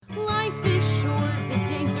The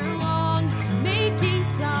days are long, making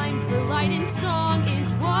time for light and song is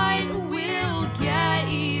what will get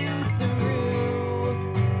you through.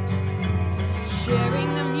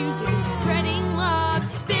 Sharing the music and spreading love,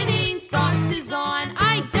 spinning thoughts is on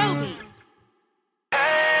Adobe.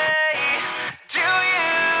 Hey, do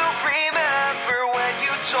you remember when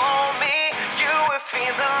you told me you were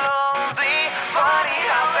feeling lonely? Funny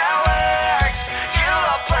how that works. You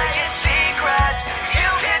love playing secrets, 'cause you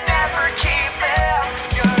can never keep them.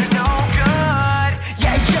 You're no good.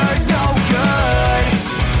 Yeah, you're no good.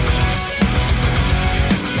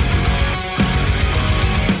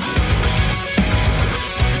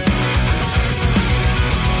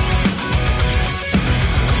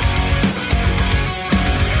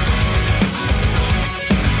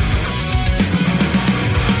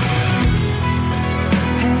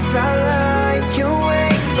 As I lie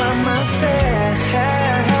awake by myself,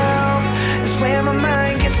 it's where my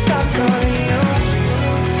mind gets stuck on you,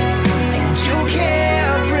 and you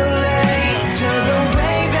can't relate to the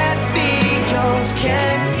way that feels,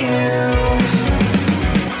 can you?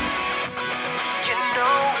 You're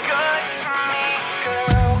no good for me,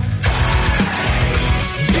 girl.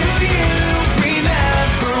 Do you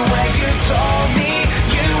remember when you told me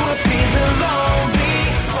you were feeling lonely?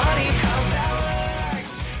 Funny how that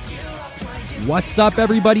works. You love playing. What's up,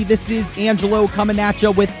 everybody? This is Angelo coming at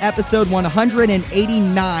you with episode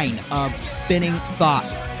 189 of Spinning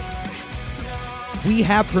Thoughts. We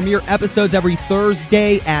have premiere episodes every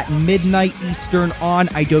Thursday at midnight Eastern on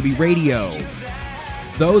Adobe Radio.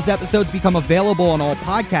 Those episodes become available on all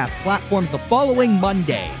podcast platforms the following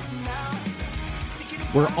Monday.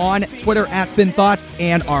 We're on Twitter at Spin Thoughts,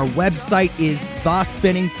 and our website is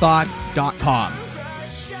thespinningthoughts.com.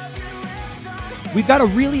 We've got a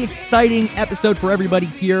really exciting episode for everybody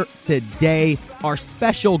here today. Our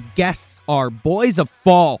special guests are Boys of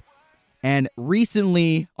Fall, and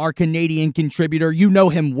recently our Canadian contributor, you know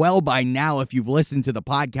him well by now if you've listened to the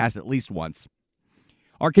podcast at least once.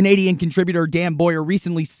 Our Canadian contributor, Dan Boyer,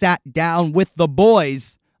 recently sat down with the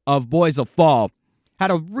boys of Boys of Fall,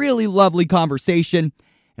 had a really lovely conversation,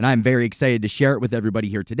 and I'm very excited to share it with everybody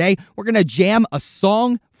here today. We're going to jam a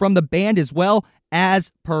song from the band as well,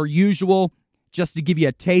 as per usual, just to give you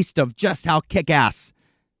a taste of just how kick-ass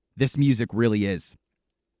this music really is.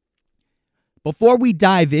 Before we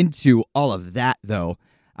dive into all of that, though,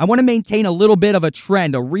 I want to maintain a little bit of a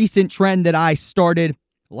trend, a recent trend that I started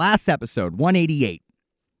last episode, 188,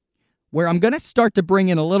 where I'm going to start to bring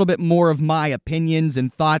in a little bit more of my opinions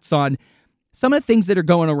and thoughts on some of the things that are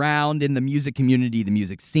going around in the music community, the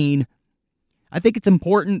music scene. I think it's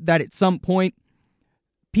important that at some point,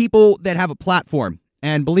 people that have a platform,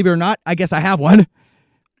 and believe it or not, I guess I have one,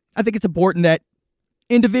 I think it's important that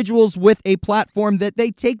individuals with a platform, that they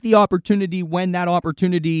take the opportunity when that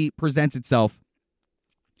opportunity presents itself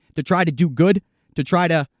to try to do good, to try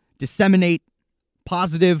to disseminate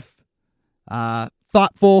positive,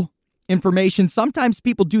 thoughtful information. Sometimes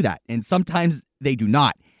people do that, and sometimes they do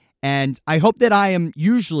not. And I hope that I am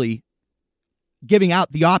usually giving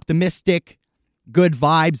out the optimistic, good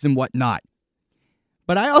vibes and whatnot.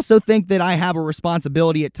 But I also think that I have a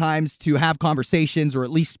responsibility at times to have conversations, or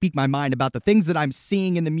at least speak my mind about the things that I'm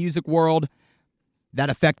seeing in the music world that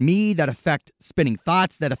affect me, that affect Spinning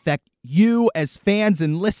Thoughts, that affect you as fans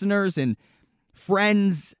and listeners and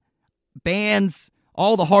friends, bands,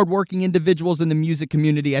 all the hardworking individuals in the music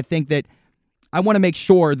community. I think that I want to make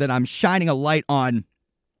sure that I'm shining a light on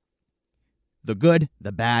the good,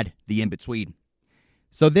 the bad, the in-between.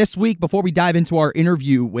 So this week, before we dive into our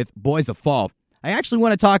interview with Boys of Fall, I actually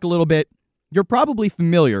want to talk a little bit. You're probably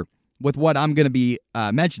familiar with what I'm going to be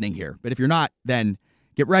mentioning here, but if you're not, then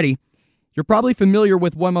get ready. You're probably familiar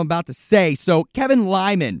with what I'm about to say. So Kevin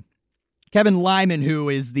Lyman, who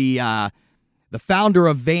is the founder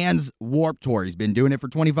of Vans Warped Tour, he's been doing it for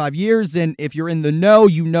 25 years, and if you're in the know,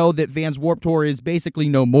 you know that Vans Warped Tour is basically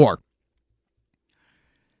no more.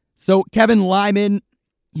 So Kevin Lyman,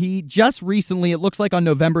 he just recently, it looks like on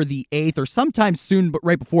November the 8th or sometime soon, but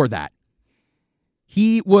right before that,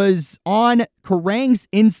 he was on Kerrang's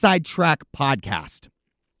Inside Track podcast,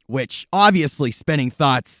 which obviously Spinning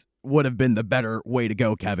Thoughts would have been the better way to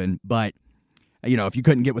go, Kevin. But, you know, if you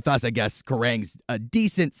couldn't get with us, I guess Kerrang's a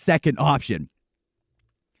decent second option.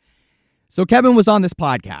 So Kevin was on this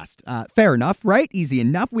podcast. Fair enough, right? Easy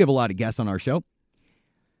enough. We have a lot of guests on our show.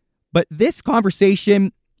 But this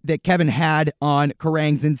conversation that Kevin had on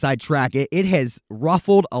Kerrang's Inside Track, it has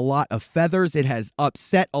ruffled a lot of feathers. It has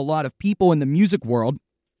upset a lot of people in the music world.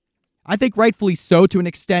 I think rightfully so to an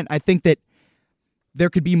extent. I think that there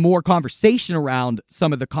could be more conversation around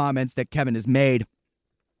some of the comments that Kevin has made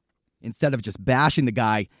instead of just bashing the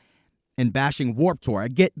guy. and bashing Warped Tour. I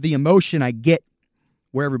get the emotion. I get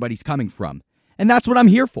where everybody's coming from. And that's what I'm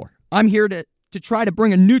here for. I'm here to try to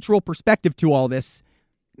bring a neutral perspective to all this,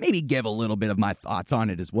 maybe give a little bit of my thoughts on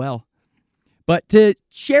it as well. But to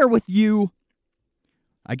share with you,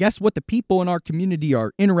 I guess, what the people in our community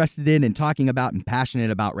are interested in and talking about and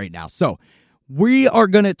passionate about right now. So we are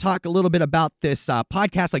going to talk a little bit about this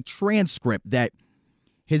podcast like transcript that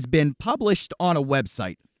has been published on a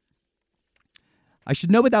website. I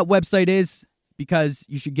should know what that website is because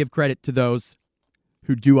you should give credit to those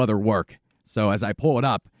who do other work. So as I pull it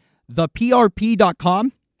up,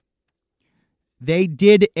 theprp.com, they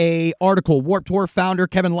did a article. Warped Tour founder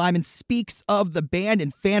Kevin Lyman speaks of the band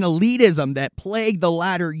and fan elitism that plagued the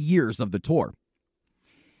latter years of the tour.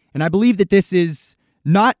 And I believe that this is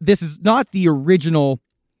not the original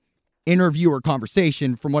interview or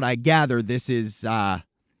conversation. From what I gather, this is an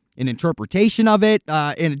interpretation of it,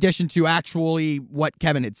 in addition to actually what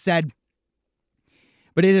Kevin had said.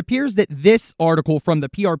 But it appears that this article from the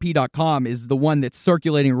PRP.com is the one that's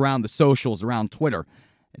circulating around the socials, around Twitter,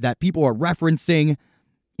 that people are referencing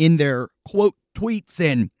in their quote tweets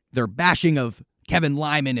and their bashing of Kevin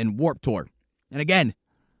Lyman and Warped Tour. And again,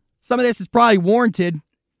 some of this is probably warranted.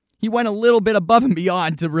 He went a little bit above and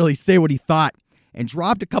beyond to really say what he thought and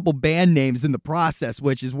dropped a couple band names in the process,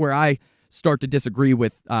 which is where I start to disagree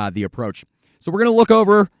with the approach. So we're going to look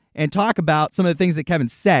over and talk about some of the things that Kevin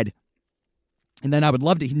said. And then I would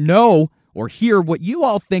love to know or hear what you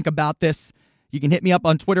all think about this. You can hit me up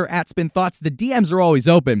on Twitter @SpinThoughts. The DMs are always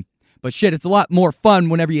open. But shit, it's a lot more fun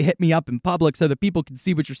whenever you hit me up in public so that people can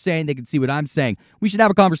see what you're saying. They can see what I'm saying. We should have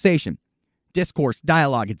a conversation. Discourse,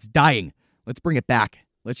 dialogue, it's dying. Let's bring it back.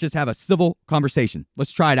 Let's just have a civil conversation.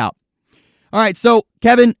 Let's try it out. All right, so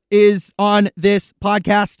Kevin is on this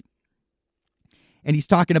podcast, and he's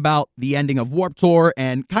talking about the ending of Warped Tour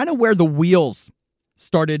and kind of where the wheels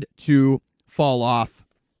started to fall off.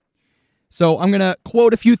 So I'm going to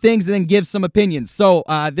quote a few things and then give some opinions. So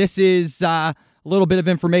this is a little bit of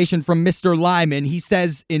information from Mr. Lyman. He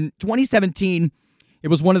says in 2017, it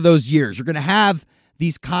was one of those years. You're going to have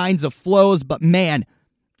these kinds of flows, but man,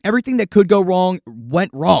 everything that could go wrong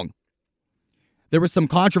went wrong. There were some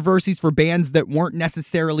controversies for bands that weren't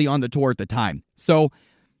necessarily on the tour at the time. So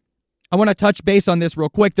I want to touch base on this real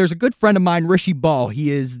quick. There's a good friend of mine, Rishi Ball.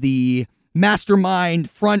 He is the mastermind,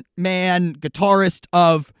 front man, guitarist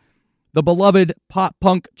of the beloved pop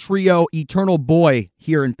punk trio Eternal Boy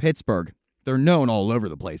here in Pittsburgh. They're known all over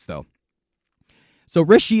the place, though. So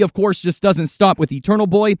Rishi, of course, just doesn't stop with Eternal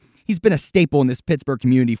Boy. He's been a staple in this Pittsburgh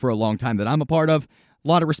community for a long time that I'm a part of. A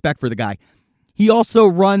lot of respect for the guy. He also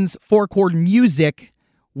runs Four Chord Music,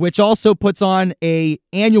 which also puts on an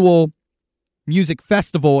annual music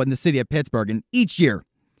festival in the city of Pittsburgh. And each year,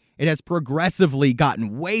 it has progressively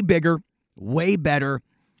gotten way bigger, way better.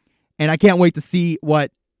 And I can't wait to see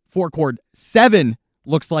what Four Chord 7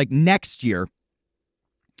 looks like next year.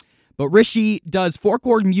 But Rishi does Four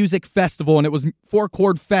Chord Music Festival, and it was Four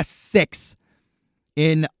Chord Fest 6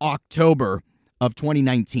 in October of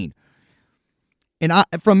 2019. And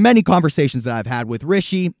from many conversations that I've had with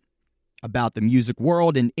Rishi about the music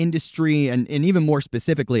world and industry, and even more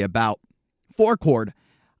specifically about Four Chord,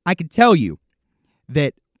 I can tell you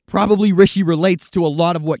that probably Rishi relates to a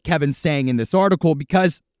lot of what Kevin's saying in this article,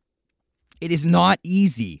 because it is not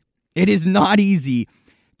easy. It is not easy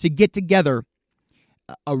to get together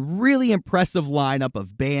a really impressive lineup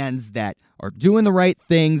of bands that are doing the right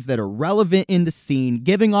things, that are relevant in the scene,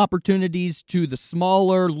 giving opportunities to the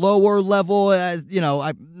smaller, lower level, as you know,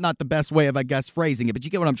 I'm not the best way of, I guess, phrasing it, but you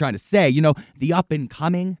get what I'm trying to say. You know, the up and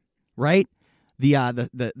coming, right?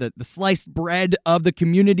 The sliced bread of the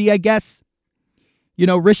community, I guess. You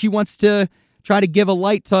know, Rishi wants to try to give a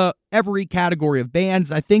light to every category of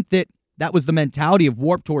bands. I think that was the mentality of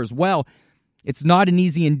Warped Tour as well. It's not an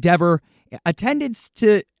easy endeavor. Attendance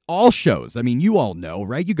to all shows, I mean, you all know,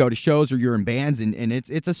 right? You go to shows or you're in bands, and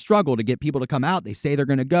it's a struggle to get people to come out. They say they're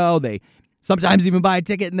going to go. They sometimes even buy a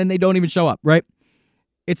ticket, and then they don't even show up, right?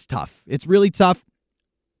 It's tough. It's really tough.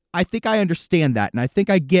 I think I understand that, and I think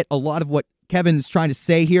I get a lot of what Kevin's trying to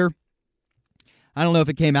say here. I don't know if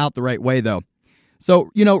it came out the right way, though. So,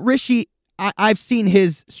 you know, Rishi, I've seen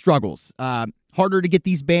his struggles. Harder to get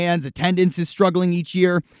these bands. Attendance is struggling each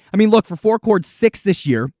year. I mean, look, for Four Chord 6 this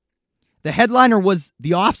year, the headliner was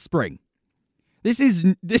The Offspring. This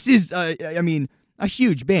is a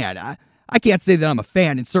huge band. I can't say that I'm a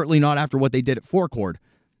fan, and certainly not after what they did at Four Chord,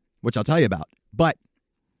 which I'll tell you about. But,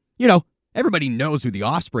 you know, everybody knows who The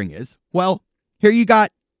Offspring is. Well, here you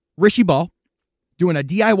got Rishi Ball doing a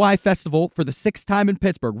DIY festival for the 6th time in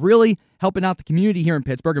Pittsburgh, really helping out the community here in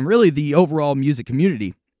Pittsburgh and really the overall music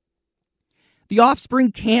community. The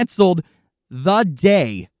Offspring canceled the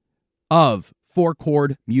day of Four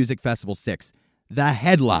Chord Music Festival 6, the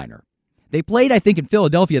headliner. They played, I think, in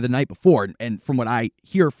Philadelphia the night before, and from what I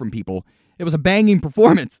hear from people, it was a banging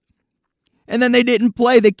performance. And then they didn't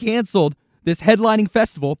play. They canceled this headlining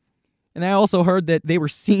festival. And I also heard that they were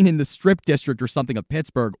seen in the Strip District or something of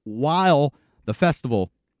Pittsburgh while the festival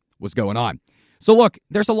was going on. So look,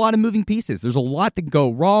 there's a lot of moving pieces. There's a lot that can go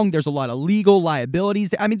wrong. There's a lot of legal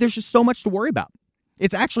liabilities. I mean, there's just so much to worry about.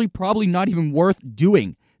 It's actually probably not even worth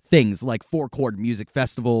doing things like Four Chord Music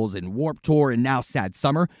Festivals and Warped Tour and now Sad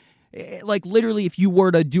Summer. Like literally, if you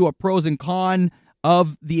were to do a pros and cons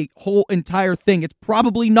of the whole entire thing, it's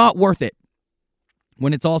probably not worth it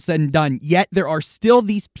when it's all said and done. Yet there are still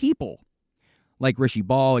these people like Rishi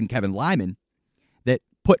Ball and Kevin Lyman that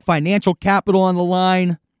put financial capital on the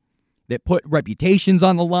line, that put reputations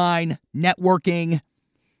on the line, networking,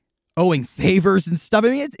 owing favors and stuff. I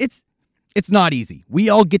mean, it's not easy. We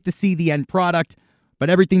all get to see the end product, but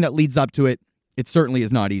everything that leads up to it, it certainly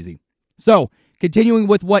is not easy. So, continuing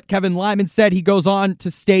with what Kevin Lyman said, he goes on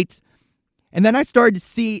to state, and then I started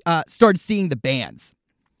seeing the bands.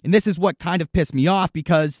 And this is what kind of pissed me off,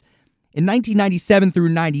 because in 1997 through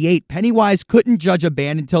 98, Pennywise couldn't judge a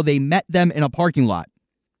band until they met them in a parking lot.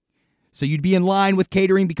 So you'd be in line with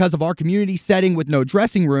catering because of our community setting with no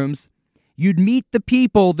dressing rooms. You'd meet the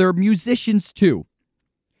people, they're musicians too.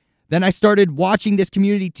 Then I started watching this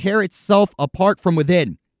community tear itself apart from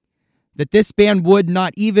within. That this band would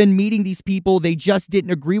not even meeting these people, they just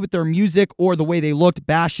didn't agree with their music or the way they looked,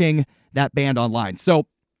 bashing that band online. So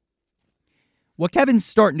what Kevin's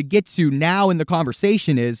starting to get to now in the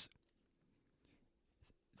conversation is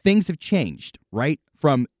things have changed, right?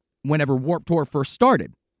 From whenever Warped Tour first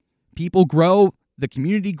started. People grow, the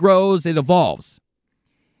community grows, it evolves.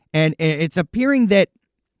 And it's appearing that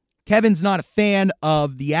Kevin's not a fan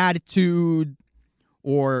of the attitude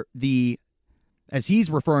or the, as he's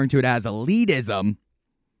referring to it as, elitism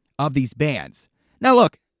of these bands. Now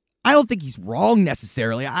look, I don't think he's wrong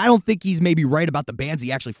necessarily. I don't think he's maybe right about the bands he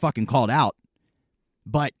actually fucking called out.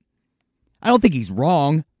 But I don't think he's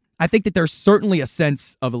wrong. I think that there's certainly a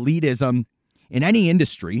sense of elitism in any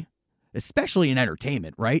industry, especially in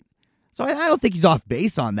entertainment, right? So I don't think he's off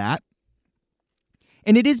base on that.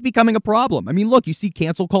 And it is becoming a problem. I mean, look, you see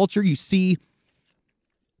cancel culture, you see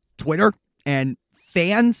Twitter and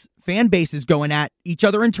fan bases going at each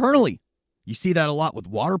other internally. You see that a lot with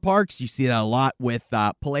water parks. You see that a lot with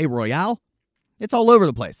Palais Royale. It's all over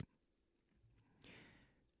the place.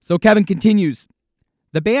 So Kevin continues,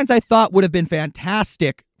 the bands I thought would have been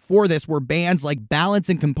fantastic for this were bands like Balance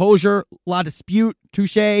and Composure, La Dispute,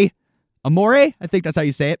 Touche, Amore. I think that's how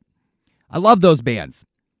you say it. I love those bands.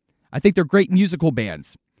 I think they're great musical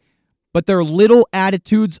bands. But their little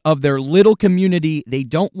attitudes of their little community, they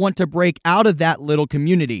don't want to break out of that little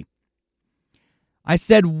community. I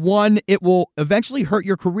said, one, it will eventually hurt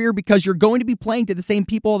your career because you're going to be playing to the same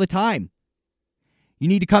people all the time. You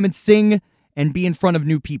need to come and sing and be in front of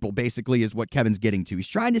new people, basically, is what Kevin's getting to. He's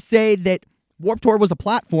trying to say that Warped Tour was a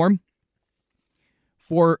platform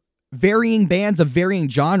for varying bands of varying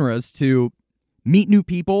genres to meet new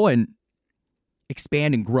people and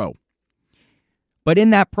expand and grow. But in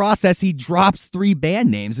that process, he drops 3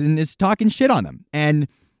 band names and is talking shit on them. And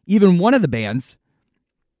even one of the bands,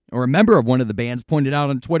 or a member of one of the bands, pointed out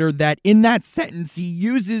on Twitter that in that sentence, he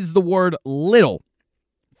uses the word little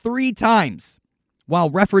 3 times while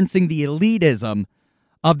referencing the elitism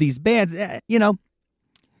of these bands. That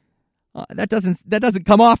doesn't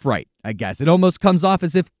come off right, I guess. It almost comes off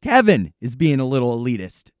as if Kevin is being a little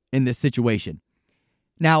elitist in this situation.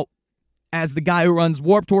 Now, as the guy who runs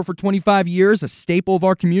Warped Tour for 25 years, a staple of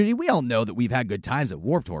our community, we all know that we've had good times at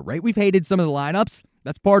Warped Tour, right? We've hated some of the lineups.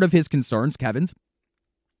 That's part of his concerns, Kevin's.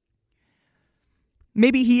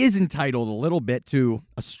 Maybe he is entitled a little bit to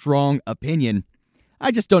a strong opinion.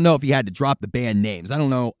 I just don't know if he had to drop the band names. I don't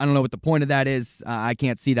know what the point of that is. I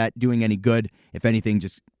can't see that doing any good. If anything,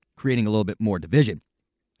 just creating a little bit more division.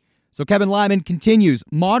 So Kevin Lyman continues,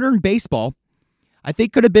 modern baseball, I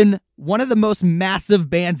think, could have been one of the most massive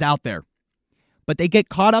bands out there. But they get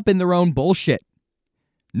caught up in their own bullshit.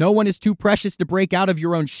 No one is too precious to break out of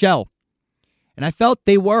your own shell. And I felt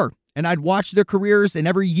they were. And I'd watch their careers, and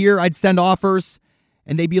every year I'd send offers,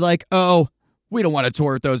 and they'd be like, oh, we don't want to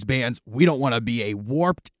tour with those bands. We don't want to be a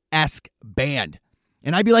Warped-esque band.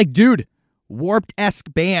 And I'd be like, dude,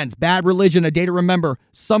 Warped-esque bands, Bad Religion, A Day to Remember,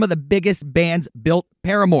 some of the biggest bands built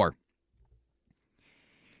Paramore.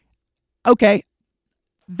 Okay,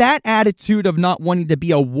 that attitude of not wanting to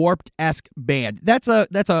be a Warped-esque band, that's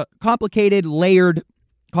a complicated, layered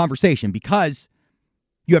conversation because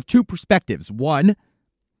you have 2 perspectives. One,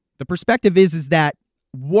 The perspective is that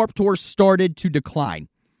Warped Tour started to decline,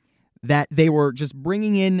 that they were just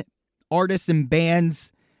bringing in artists and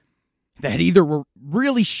bands that either were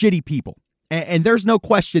really shitty people, and there's no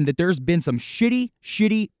question that there's been some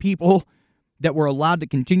shitty people that were allowed to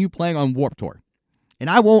continue playing on Warped Tour. And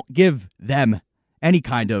I won't give them any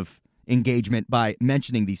kind of engagement by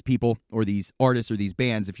mentioning these people or these artists or these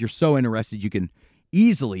bands. If you're so interested, you can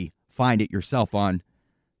easily find it yourself on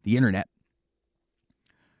the internet.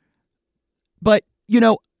 But,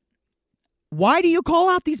 why do you call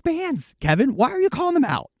out these bands, Kevin? Why are you calling them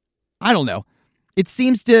out? I don't know. It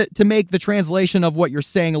seems to make the translation of what you're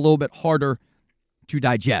saying a little bit harder to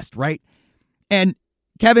digest, right? And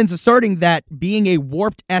Kevin's asserting that being a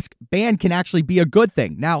Warped-esque band can actually be a good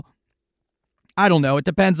thing. Now, I don't know. It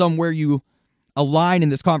depends on where you align in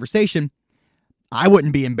this conversation. I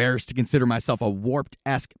wouldn't be embarrassed to consider myself a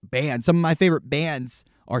Warped-esque band. Some of my favorite bands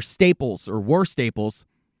are staples or were staples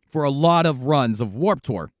for a lot of runs of Warped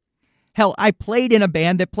Tour. Hell, I played in a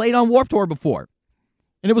band that played on Warped Tour before,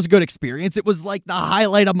 and it was a good experience. It was like the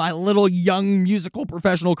highlight of my little young musical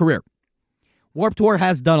professional career. Warped Tour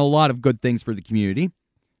has done a lot of good things for the community.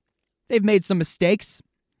 They've made some mistakes,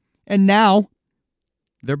 and now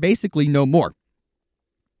they're basically no more.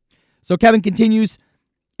 So Kevin continues,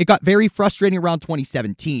 it got very frustrating around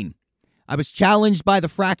 2017. I was challenged by the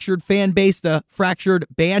fractured fan base, the fractured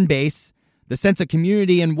band base, the sense of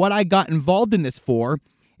community, and what I got involved in this for,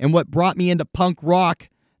 and what brought me into punk rock,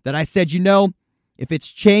 that I said, if it's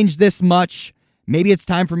changed this much, maybe it's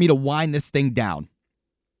time for me to wind this thing down.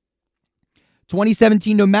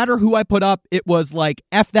 2017, no matter who I put up, it was like,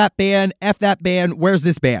 F that band, where's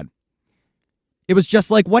this band? It was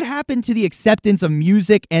just like, what happened to the acceptance of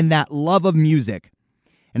music and that love of music?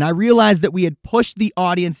 And I realized that we had pushed the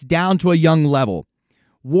audience down to a young level.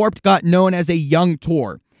 Warped got known as a young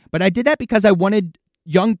tour, but I did that because I wanted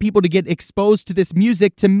young people to get exposed to this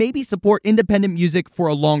music to maybe support independent music for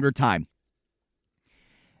a longer time.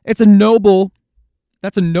 That's a noble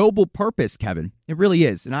purpose, Kevin. It really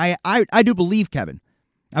is. And I do believe, Kevin.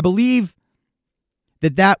 I believe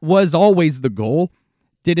that was always the goal.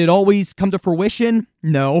 Did it always come to fruition?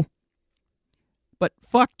 No. But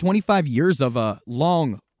 25 years of a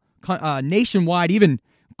long, nationwide, even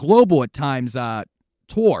global at times,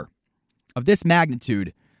 tour of this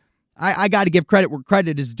magnitude. I got to give credit where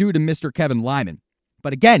credit is due to Mr. Kevin Lyman.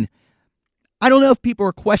 But again, I don't know if people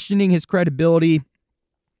are questioning his credibility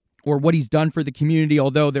or what he's done for the community,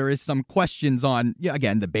 although there is some questions on,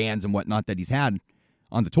 again, the bands and whatnot that he's had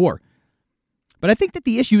on the tour. But I think that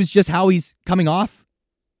the issue is just how he's coming off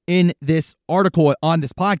in this article on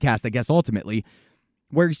this podcast, I guess, ultimately,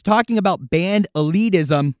 where he's talking about band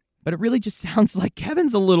elitism, but it really just sounds like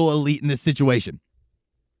Kevin's a little elite in this situation.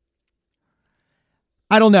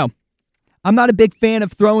 I don't know. I'm not a big fan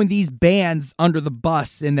of throwing these bands under the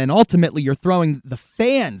bus, and then ultimately you're throwing the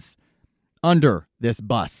fans under this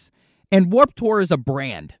bus. And Warped Tour is a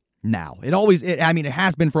brand now. It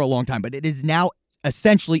has been for a long time, but it is now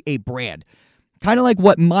essentially a brand. Kind of like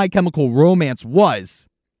what My Chemical Romance was,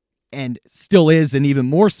 and still is, and even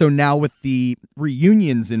more so now with the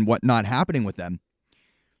reunions and whatnot happening with them.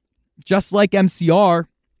 Just like MCR,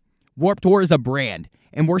 Warped Tour is a brand,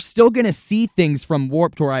 and we're still going to see things from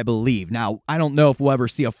Warped Tour, I believe. Now, I don't know if we'll ever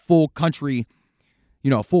see a full country,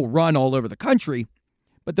 a full run all over the country,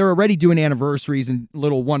 but they're already doing anniversaries and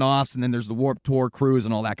little one-offs, and then there's the Warped Tour cruise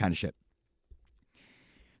and all that kind of shit.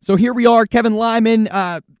 So here we are, Kevin Lyman,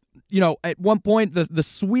 at one point, the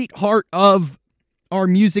sweetheart of our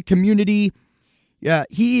music community. Yeah,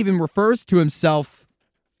 he even refers to himself,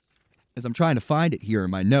 as I'm trying to find it here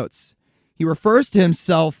in my notes, he refers to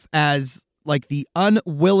himself as like the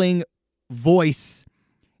unwilling voice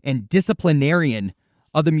and disciplinarian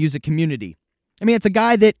of the music community. I mean, it's a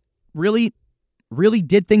guy that really, really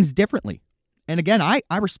did things differently. And again, I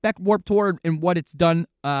respect Warped Tour and what it's done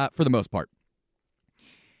for the most part.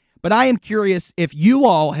 But I am curious if you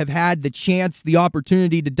all have had the chance, the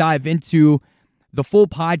opportunity to dive into the full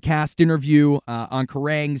podcast interview on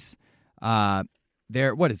Kerrang's,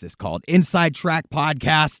 what is this called? Inside Track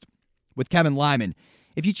Podcast with Kevin Lyman.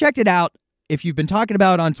 If you checked it out, if you've been talking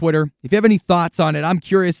about it on Twitter, if you have any thoughts on it, I'm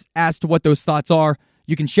curious as to what those thoughts are.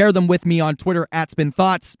 You can share them with me on Twitter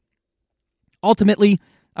 @SpinThoughts. Ultimately,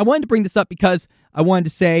 I wanted to bring this up because I wanted to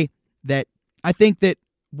say that I think that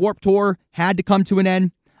Warped Tour had to come to an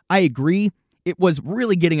end. I agree. It was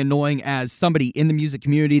really getting annoying as somebody in the music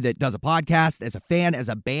community that does a podcast, as a fan, as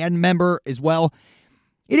a band member as well.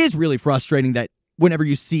 It is really frustrating that whenever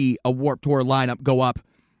you see a Warped Tour lineup go up,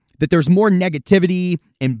 that there's more negativity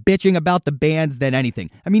and bitching about the bands than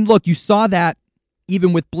anything. I mean, look, you saw that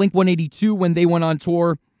even with Blink-182 when they went on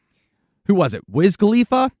tour. who was it? Wiz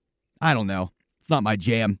Khalifa? I don't know. It's not my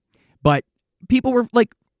jam. But people were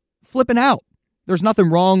like flipping out. There's nothing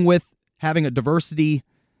wrong with having a diversity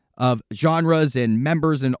of genres and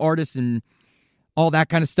members and artists and all that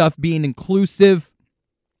kind of stuff, being inclusive,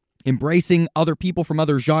 embracing other people from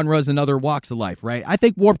other genres and other walks of life, right? I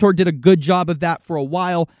think Warped Tour did a good job of that for a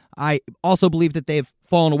while. I also believe that they've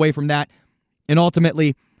fallen away from that. And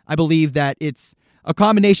ultimately, I believe that it's a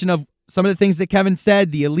combination of some of the things that Kevin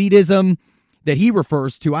said, the elitism that he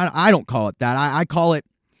refers to. I don't call it that. I call it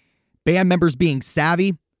band members being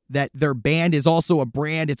savvy, that their band is also a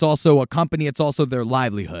brand, it's also a company, it's also their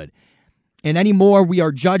livelihood. And anymore, we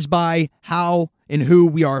are judged by how and who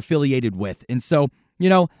we are affiliated with. And so, you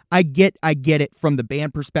know, I get it from the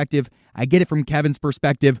band perspective. I get it from Kevin's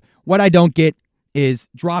perspective. What I don't get is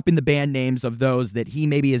dropping the band names of those that he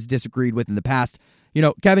maybe has disagreed with in the past. You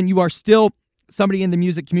know, Kevin, you are still somebody in the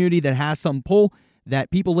music community that has some pull that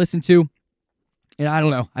people listen to. And I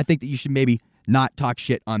don't know. I think that you should maybe not talk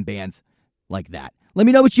shit on bands like that. Let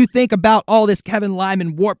me know what you think about all this Kevin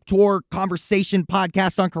Lyman Warped Tour conversation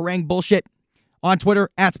podcast on Kerrang bullshit on Twitter,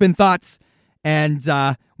 @SpinThoughts,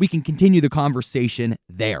 and we can continue the conversation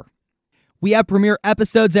there. We have premiere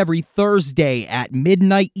episodes every Thursday at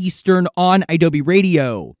midnight Eastern on Adobe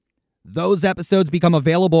Radio. Those episodes become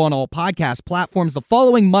available on all podcast platforms the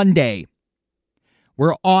following Monday.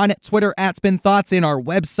 We're on Twitter @SpinThoughts, and our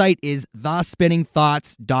website is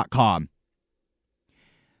thespinningthoughts.com.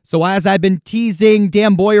 So as I've been teasing,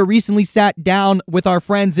 Dan Boyer recently sat down with our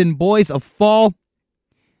friends in Boys of Fall.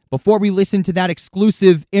 Before we listen to that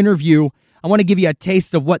exclusive interview, I want to give you a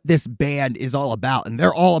taste of what this band is all about. And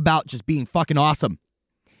they're all about just being fucking awesome.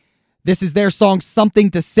 This is their song, Something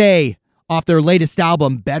to Say, off their latest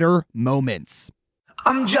album, Better Moments.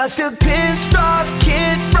 I'm just a pissed off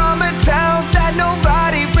kid from a town that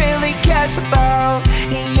nobody really cares about.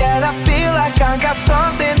 And yet I feel like I got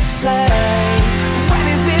something to say. When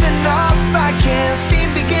is it enough? I can't seem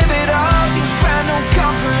to give it up. You find no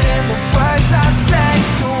comfort in the words I say.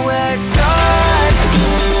 So we're done.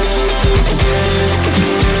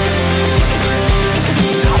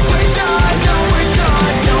 No, we're done. No, we're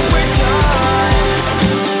done. No, we're done.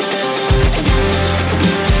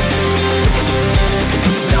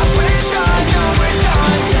 No, we're done. No, we're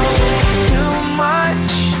done. No, it's too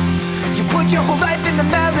much. You put your whole life in the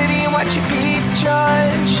melody and watch it be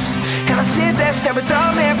judged. And I sit there, stare at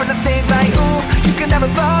the mirror, and I think like, ooh, you can never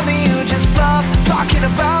love me, you just love talking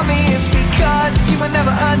about me. It's because you were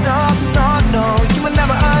never enough, no, you were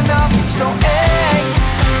never enough. So, hey,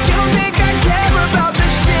 you think I care about the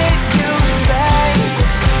shit you say?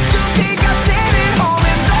 You think I've seen it home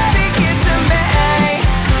and let it get to me?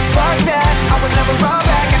 Fuck that, I would never run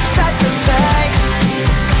back, I just had to face.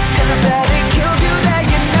 And I bet it kills you that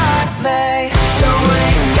you're not me. So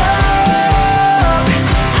wake up.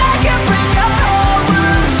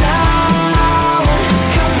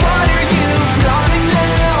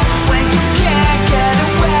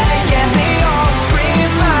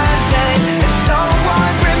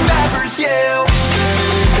 You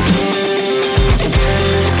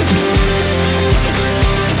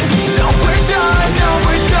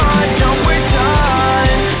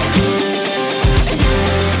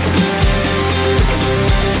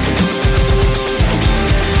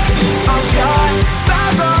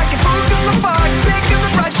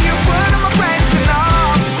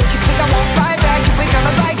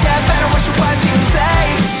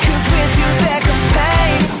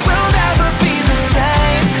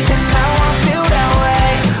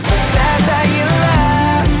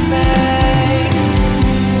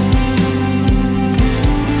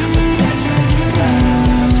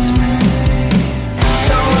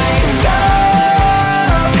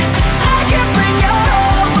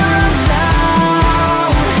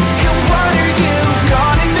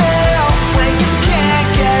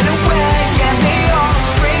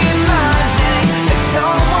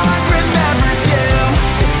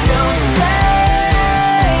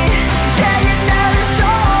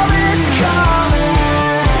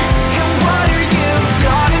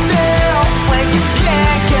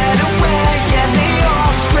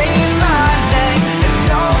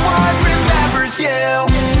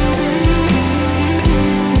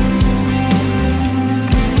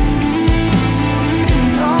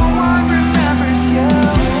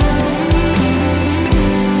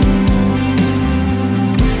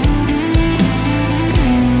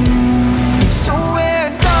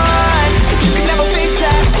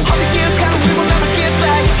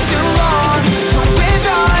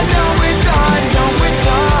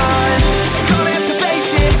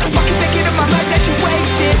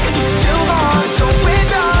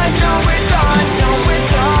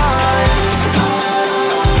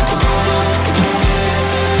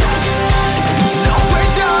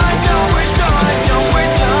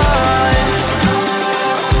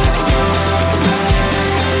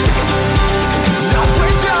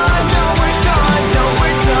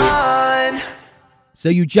So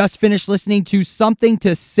you just finished listening to Something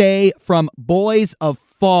to Say from Boys of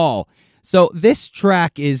Fall. So this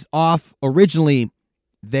track is off originally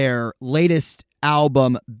their latest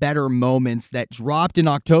album, Better Moments, that dropped in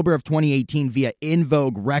October of 2018 via In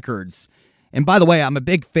Vogue Records. And by the way, I'm a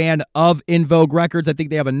big fan of In Vogue Records. I think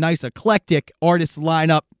they have a nice eclectic artist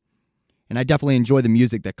lineup, and I definitely enjoy the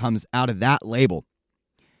music that comes out of that label.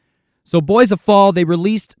 So Boys of Fall, they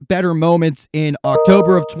released Better Moments in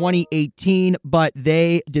October of 2018, but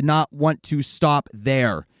they did not want to stop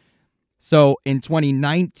there. So in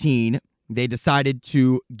 2019, they decided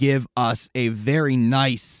to give us a very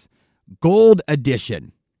nice gold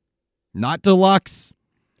edition. Not deluxe,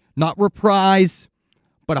 not reprise,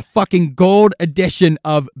 but a fucking gold edition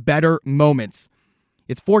of Better Moments.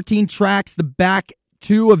 It's 14 tracks. The back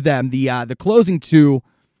two of them, the closing two,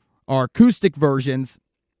 are acoustic versions.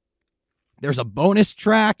 There's a bonus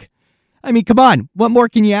track. I mean, come on. What more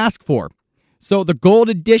can you ask for? So the gold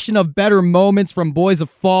edition of Better Moments from Boys of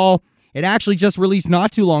Fall, it actually just released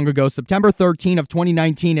not too long ago, September 13 of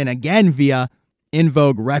 2019, and again via In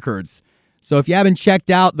Vogue Records. So if you haven't checked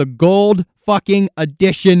out the gold fucking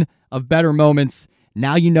edition of Better Moments,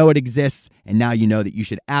 now you know it exists, and now you know that you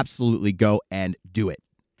should absolutely go and do it.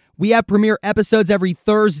 We have premiere episodes every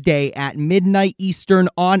Thursday at midnight Eastern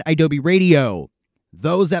on Adobe Radio.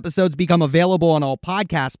 Those episodes become available on all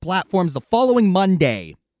podcast platforms the following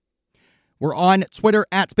Monday. We're on Twitter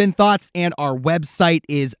at Spin Thoughts, and our website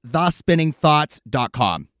is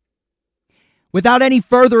thespinningthoughts.com. Without any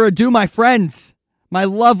further ado, my friends, my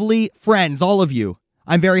lovely friends, all of you,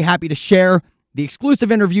 I'm very happy to share the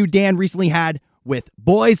exclusive interview Dan recently had with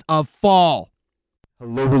Boys of Fall.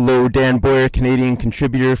 Hello, Dan Boyer, Canadian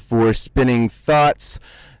contributor for Spinning Thoughts,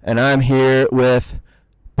 and I'm here with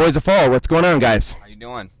Boys of Fall. What's going on, guys? How you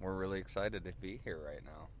doing? We're really excited to be here right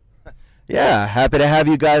now. Yeah, happy to have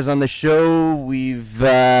you guys on the show. We've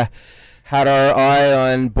had our eye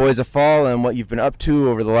on Boys of Fall and what you've been up to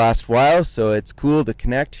over the last while, so it's cool to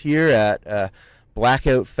connect here at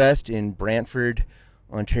Blackout Fest in Brantford,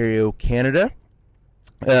 Ontario, Canada.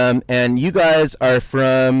 And you guys are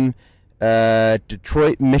from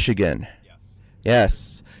Detroit, Michigan.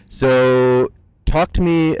 Yes. So talk to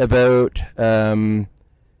me about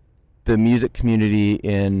the music community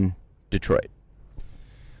in Detroit.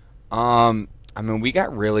 I mean, we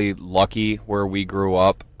got really lucky where we grew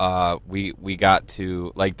up. We got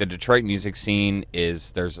to, like, the Detroit music scene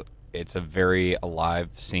it's a very alive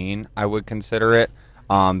scene, I would consider it.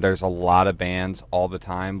 There's a lot of bands all the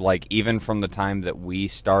time. Like, even from the time that we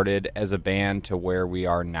started as a band to where we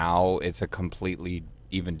are now, it's a completely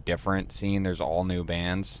even different scene. There's all new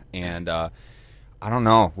bands, and I don't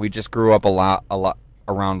know. We just grew up a lot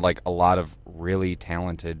around like a lot of really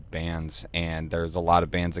talented bands, and there's a lot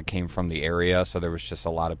of bands that came from the area, so there was just a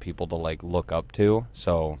lot of people to like look up to.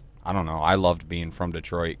 So I don't know. I loved being from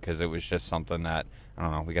Detroit because it was just something that, I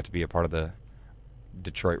don't know, we got to be a part of the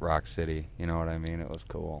Detroit Rock City, you know what I mean? It was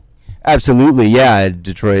cool. Absolutely, yeah.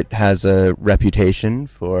 Detroit has a reputation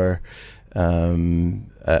for an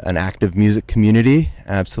active music community.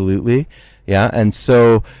 Absolutely, yeah. And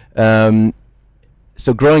so,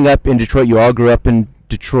 so growing up in Detroit, you all grew up in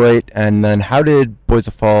Detroit, and then how did Boys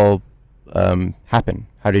of Fall happen?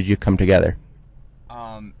 How did you come together?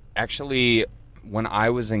 Actually, when I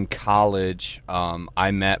was in college,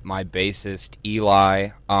 I met my bassist, Eli,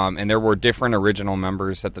 and there were different original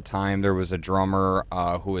members at the time. There was a drummer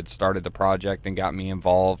who had started the project and got me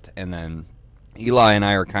involved, and then Eli and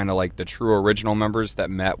I are kind of like the true original members that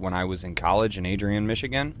met when I was in college in Adrian,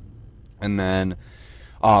 Michigan. And then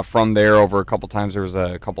from there, over a couple times, there was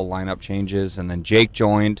a couple lineup changes, and then Jake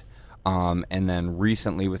joined, and then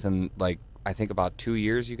recently, within like, I think about 2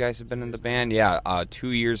 years you guys have been in the band. Yeah, 2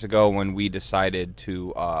 years ago when we decided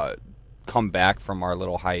to come back from our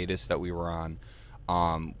little hiatus that we were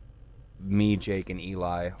on, me, Jake, and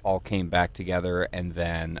Eli all came back together, and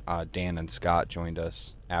then Dan and Scott joined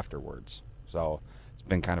us afterwards. So it's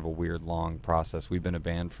been kind of a weird, long process. We've been a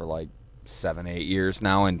band for like 7-8 years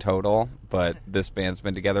now in total, but this band's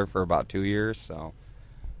been together for about 2 years. So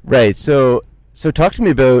right. So talk to me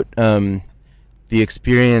about the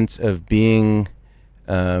experience of being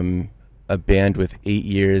a band with 8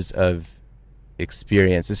 years of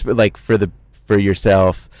experience. It's like for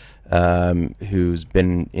yourself, who's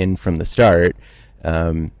been in from the start.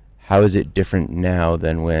 How is it different now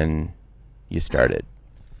than when you started?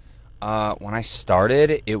 When I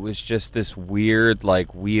started, it was just this weird,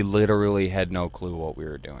 like, we literally had no clue what we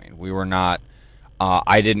were doing. We were not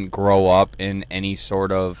I didn't grow up in any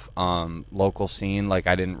sort of local scene. Like,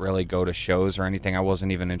 I didn't really go to shows or anything. I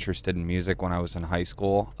wasn't even interested in music when I was in high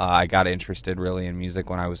school. I got interested really in music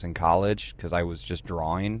when I was in college because I was just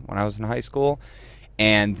drawing when I was in high school.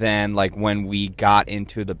 And then, like, when we got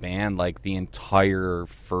into the band, like, the entire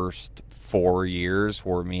first 4 years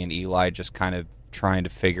were me and Eli just kind of trying to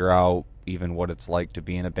figure out even what it's like to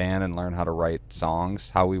be in a band and learn how to write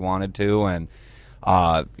songs how we wanted to. And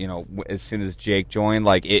as soon as Jake joined,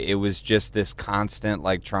 like, it was just this constant,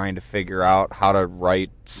 like, trying to figure out how to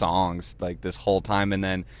write songs, like, this whole time. And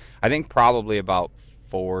then I think probably about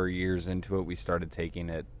 4 years into it, we started taking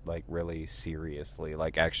it, like, really seriously,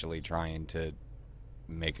 like, actually trying to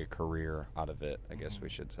make a career out of it, I guess we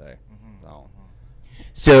should say.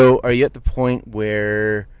 So are you at the point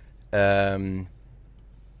where,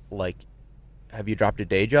 like, have you dropped a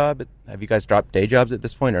day job? Have you guys dropped day jobs at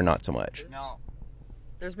this point, or not so much? No.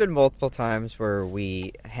 There's been multiple times where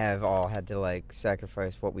we have all had to, like,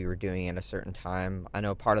 sacrifice what we were doing at a certain time. I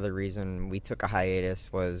know part of the reason we took a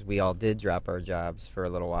hiatus was we all did drop our jobs for a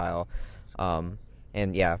little while.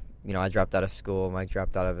 And yeah, I dropped out of school. Mike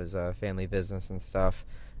dropped out of his family business and stuff.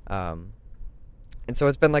 And so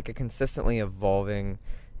it's been like a consistently evolving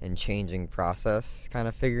and changing process, kind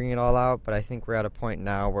of figuring it all out. But I think we're at a point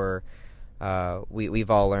now where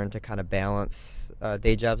we've all learned to kind of balance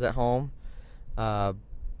day jobs at home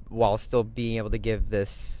while still being able to give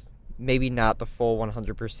this maybe not the full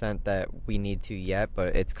 100% that we need to yet,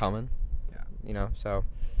 but it's coming. Yeah. So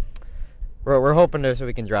we're hoping so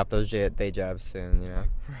we can drop those day jobs soon.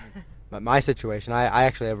 But my situation, I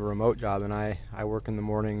actually have a remote job, and I work in the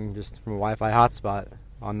morning just from a Wi-Fi hotspot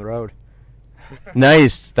on the road.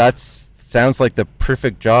 Nice. That sounds like the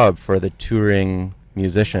perfect job for the touring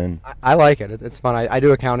musician. I like it. It's fun. I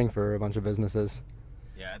do accounting for a bunch of businesses.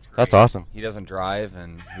 Yeah, it's great. That's awesome. He doesn't drive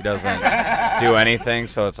and he doesn't do anything,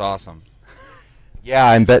 so it's awesome. Yeah,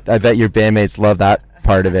 I bet your bandmates love that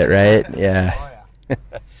part of it, right? Yeah. Oh,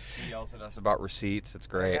 yeah. He yells at us about receipts. It's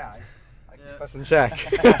great. Yeah, I keep us in check.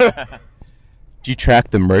 Do you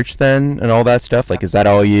track the merch then and all that stuff? Like, is that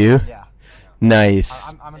all you? Yeah. Nice.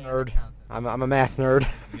 I'm a nerd. I'm a math nerd.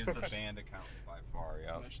 He's the band accountant by far,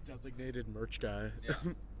 yeah. Designated merch guy.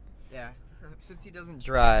 Yeah. Since he doesn't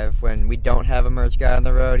drive, when we don't have a merch guy on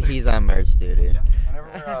the road, he's on merch duty.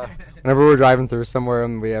 Whenever we're driving through somewhere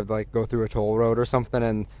and we have to, like, go through a toll road or something,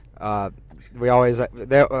 and we always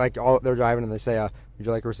they're driving and they say, "Would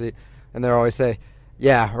you like a receipt?" And they always say,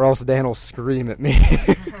 "Yeah," or else Dan will scream at me.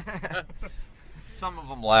 Some of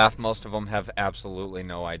them laugh. Most of them have absolutely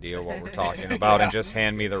no idea what we're talking about and just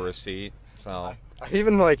hand me the receipt. So I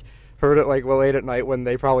even, like, heard it, like, late at night when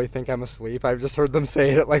they probably think I'm asleep. I've just heard them say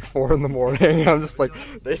it at, like, 4 in the morning. I'm just like,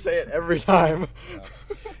 they say it every time.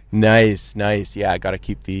 Nice. Yeah, I got to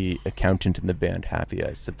keep the accountant in the band happy,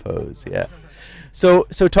 I suppose. Yeah. So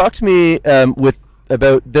talk to me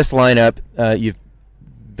about this lineup.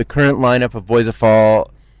 The current lineup of Boys of Fall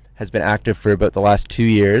has been active for about the last 2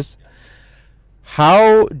 years.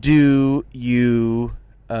 How do you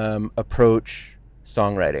approach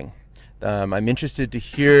songwriting? I'm interested to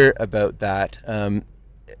hear about that.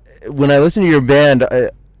 When I listen to your band,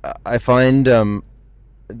 I find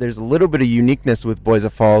there's a little bit of uniqueness with Boys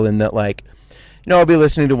of Fall in that, like, I'll be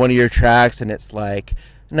listening to one of your tracks and it's like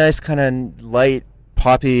a nice kind of light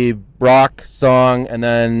poppy rock song, and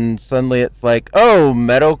then suddenly it's like, oh,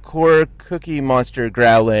 metalcore Cookie Monster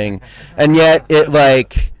growling, and yet it,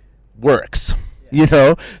 like, works.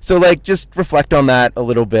 So, like, just reflect on that a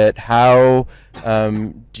little bit. How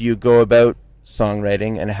do you go about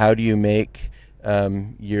songwriting, and how do you make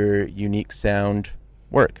your unique sound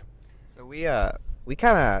work? So we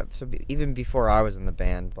kind of, even before I was in the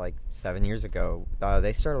band, like 7 years ago,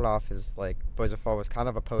 they started off as, like, Boys of Fall was kind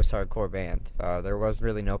of a post-hardcore band. There was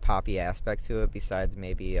really no poppy aspect to it besides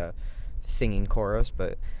maybe a singing chorus,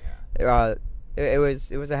 but it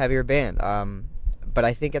was a heavier band. But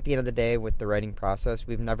I think at the end of the day, with the writing process,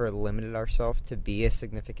 we've never limited ourselves to be a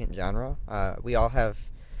significant genre. We all have,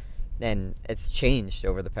 and it's changed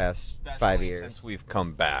over the past 5 years. Since we've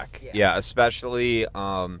come back. Yeah, especially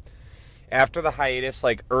after the hiatus,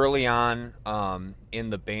 like, early on in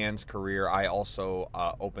the band's career, I also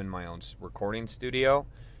opened my own recording studio.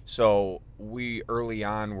 So we early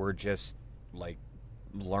on were just, like,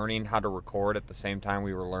 learning how to record at the same time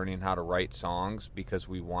we were learning how to write songs, because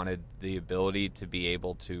we wanted the ability to be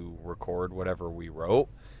able to record whatever we wrote.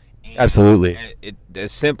 And absolutely.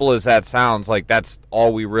 As simple as that sounds, like, that's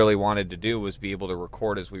all we really wanted to do, was be able to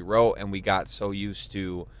record as we wrote, and we got so used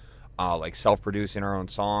to like self-producing our own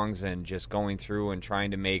songs and just going through and trying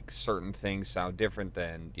to make certain things sound different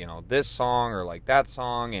than this song or like that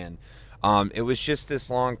song, and It was just this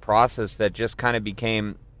long process that just kind of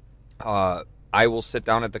became, I will sit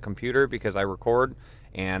down at the computer because I record,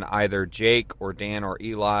 and either Jake or Dan or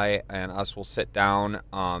Eli and us will sit down,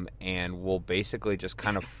 and we'll basically just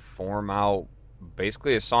kind of form out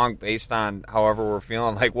basically a song based on however we're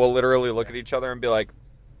feeling. Like, we'll literally look at each other and be like,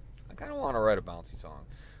 I kind of want to write a bouncy song,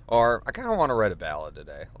 or I kind of want to write a ballad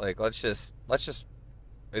today. Like, let's just,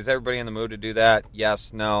 is everybody in the mood to do that?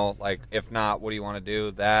 Yes, no. Like, if not, what do you want to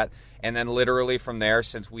do? That. And then literally from there,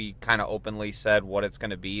 since we kind of openly said what it's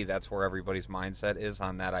going to be, that's where everybody's mindset is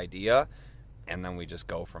on that idea. And then we just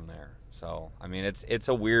go from there. So, I mean, it's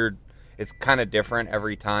a weird, it's kind of different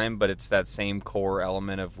every time, but it's that same core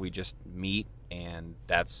element of we just meet, and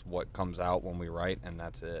that's what comes out when we write, and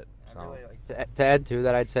that's it. So. Really, like, to add to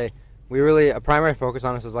that, I'd say a primary focus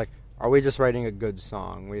on us is like, are we just writing a good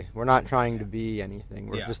song? We're not trying to be anything.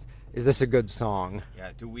 We're just, is this a good song?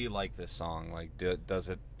 Yeah, do we like this song? Like, does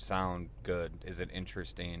it sound good? Is it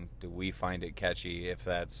interesting? Do we find it catchy? If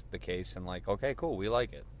that's the case, and like, okay, cool, we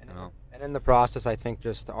like it. You know? And in the process, I think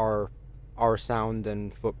just our sound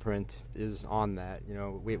and footprint is on that. You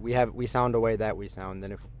know, we sound a way that we sound,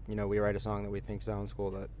 and if, you know, we write a song that we think sounds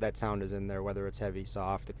cool, that sound is in there, whether it's heavy,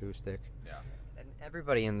 soft, acoustic. Yeah. And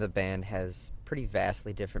everybody in the band has pretty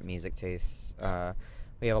vastly different music tastes.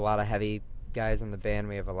 We have a lot of heavy guys in the band.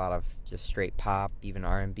 We have a lot of just straight pop, even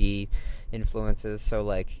R&B influences. So,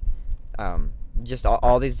 like, just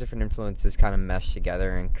all these different influences kind of mesh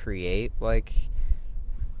together and create, like,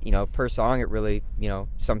 you know, per song, it really, you know,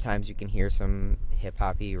 sometimes you can hear some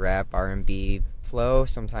hip-hoppy, rap, R&B flow.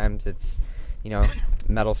 Sometimes it's, you know,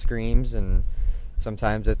 metal screams, and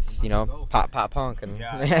sometimes it's, you know, pop punk. And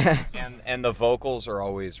and the vocals are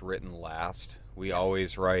always written last. We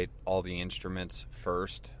always write all the instruments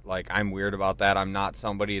first. Like, I'm weird about that. I'm not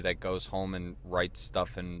somebody that goes home and writes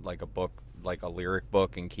stuff in, like, a book, like a lyric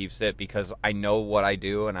book, and keeps it, because I know what I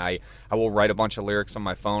do, and I will write a bunch of lyrics on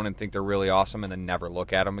my phone and think they're really awesome and then never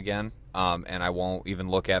look at them again. And I won't even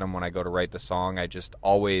look at them when I go to write the song. I just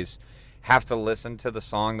always have to listen to the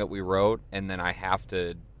song that we wrote, and then I have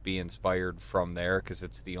to be inspired from there, because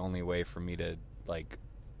it's the only way for me to, like,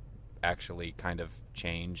 actually kind of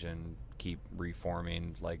change and keep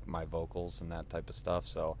reforming, like, my vocals and that type of stuff.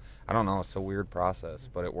 So I don't know, it's a weird process,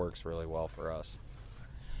 but it works really well for us.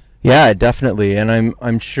 Yeah, definitely. And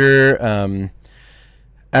I'm sure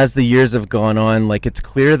as the years have gone on, like, it's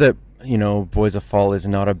clear that, you know, Boys of Fall is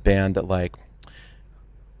not a band that, like,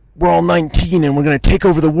 we're all 19 and we're going to take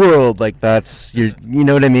over the world. Like, that's, you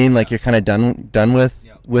know what I mean? Like, you're kind of done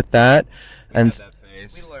with that. And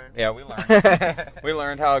We learned. Yeah, we learned. We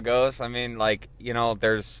learned how it goes. I mean, like, you know,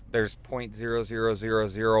 there's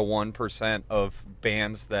 0.00001% of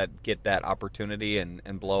bands that get that opportunity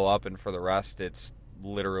and blow up, and for the rest, it's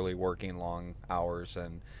literally working long hours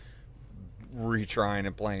and retrying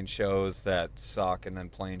and playing shows that suck, and then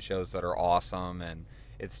playing shows that are awesome, and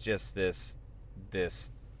it's just this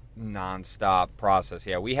non-stop process.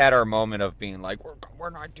 Yeah, we had our moment of being like, we're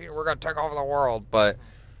 19, we're gonna take over the world, but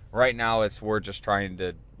right now we're just trying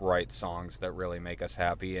to write songs that really make us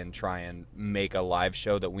happy and try and make a live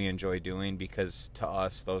show that we enjoy doing, because to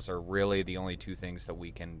us those are really the only two things that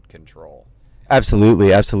we can control.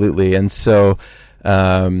 Absolutely. And so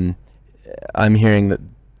I'm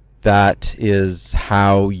hearing that is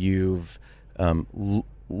how you've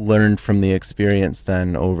learned from the experience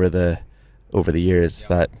then over the years. Yep.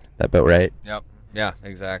 That about right? Yep. Yeah,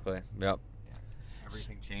 exactly. Yep.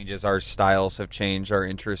 Everything changes. Our styles have changed. Our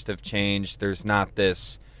interests have changed. There's not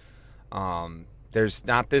this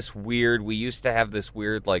weird, we used to have this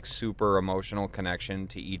weird, like, super emotional connection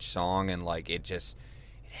to each song, and, like, it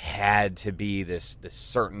had to be this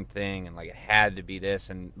certain thing, and, like, it had to be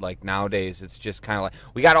this, and, like, nowadays it's just kind of like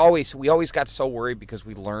we always got so worried, because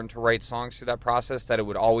we learned to write songs through that process, that it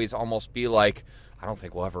would always almost be like, I don't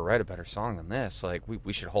think we'll ever write a better song than this, like,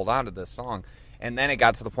 we should hold on to this song. And then it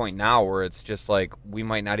got to the point now where it's just like, we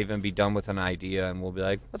might not even be done with an idea, and we'll be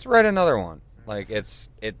like, let's write another one. Like, that's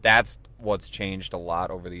what's changed a lot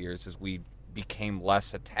over the years, is we became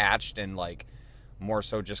less attached and, like, more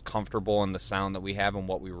so just comfortable in the sound that we have and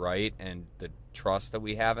what we write and the trust that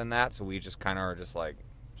we have in that. So we just kind of are just like,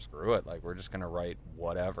 screw it. Like, we're just going to write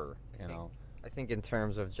whatever, you know? I think in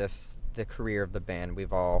terms of just the career of the band,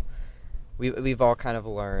 we've all kind of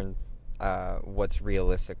learned what's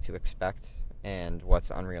realistic to expect and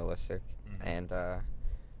what's unrealistic. Mm-hmm. And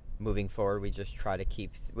moving forward, we just try to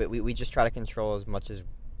we just try to control as much as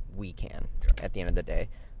we can at the end of the day.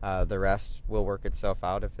 The rest will work itself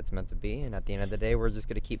out if it's meant to be, and at the end of the day, we're just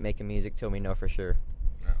going to keep making music till we know for sure.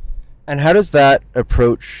 And how does that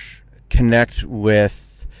approach connect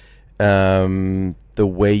with the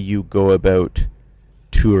way you go about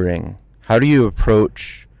touring. How do you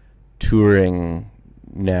approach touring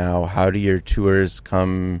now? How do your tours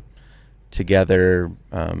come together?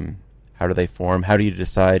 How do they form? How do you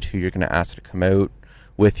decide who you're going to ask to come out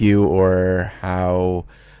with you, or how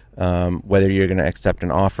whether you're going to accept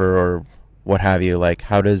an offer or what have you? Like,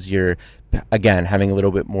 how does your, again, having a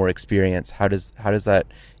little bit more experience, how does that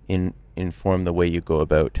inform the way you go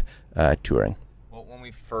about touring? Well, when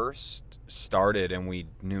we first started and we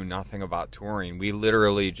knew nothing about touring, we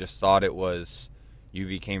literally just thought it was you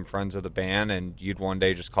became friends of the band and you'd one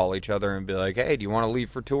day just call each other and be like, hey, do you want to leave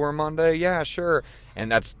for tour Monday? Yeah, sure. And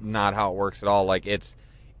that's not how it works at all. Like, it's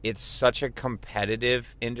such a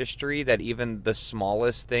competitive industry that even the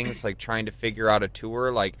smallest things, like trying to figure out a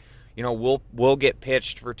tour, like, you know, we'll get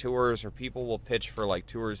pitched for tours, or people will pitch for like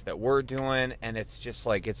tours that we're doing, and it's just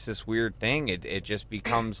like, it's this weird thing. It just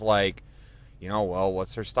becomes like, you know, well,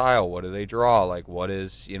 what's their style? What do they draw? Like, what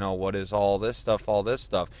is all this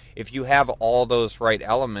stuff? If you have all those right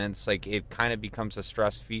elements, like, it kind of becomes a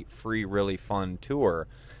stress-free, really fun tour.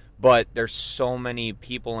 But there's so many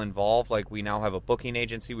people involved. Like, we now have a booking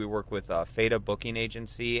agency. We work with a Feta booking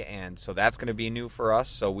agency, and so that's going to be new for us.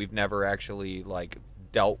 So we've never actually, like,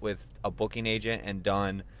 dealt with a booking agent and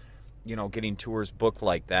done, you know, getting tours booked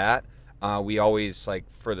like that. We always, like,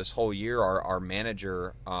 for this whole year, our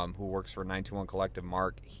manager, who works for 921 Collective,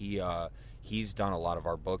 Mark, he's done a lot of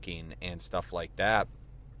our booking and stuff like that.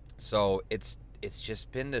 So it's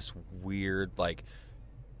just been this weird, like,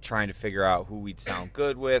 trying to figure out who we'd sound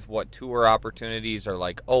good with, what tour opportunities are,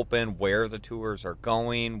 like, open, where the tours are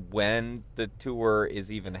going, when the tour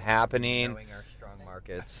is even happening. Knowing our strong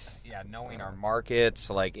markets. Yeah, knowing our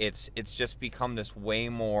markets. Like, it's just become this way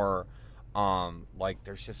more... like,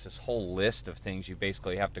 there's just this whole list of things you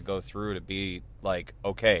basically have to go through to be like,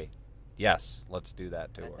 okay, yes, let's do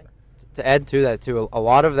that tour. To add to that too, a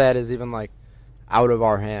lot of that is even like out of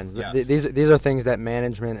our hands. Yes. These are things that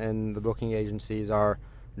management and the booking agencies are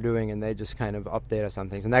doing, and they just kind of update us on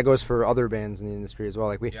things. And that goes for other bands in the industry as well.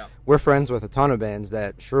 Like, we're friends with a ton of bands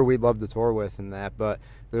that sure we'd love to tour with and that, but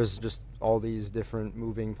there's just all these different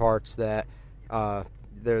moving parts that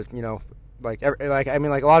there's, you know, like I mean,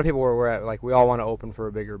 like, a lot of people we're at, like, we all want to open for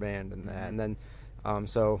a bigger band and that, and then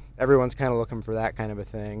so everyone's kind of looking for that kind of a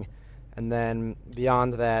thing. And then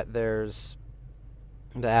beyond that, there's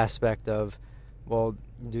the aspect of, well,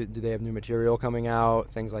 do they have new material coming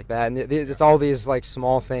out, things like that, and it's all these, like,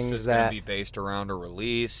 small things it's that be based around a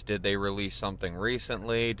release. Did they release something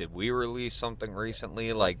recently? Did we release something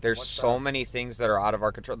recently? Like, there's so many things that are out of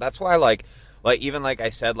our control. That's why, like even like I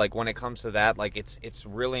said, like, when it comes to that, like, it's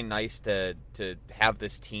really nice to have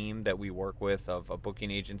this team that we work with of a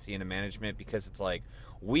booking agency and a management, because it's like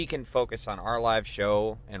we can focus on our live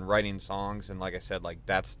show and writing songs, and like I said, like,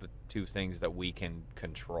 that's the two things that we can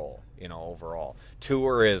control, you know, overall.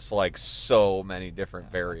 Tour is like so many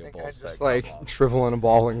different variables. I'd just like shrivel in a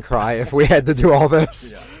ball and cry if we had to do all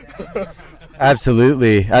this. Yeah.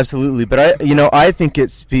 Absolutely. But I think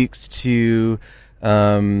it speaks to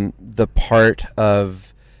the part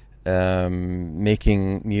of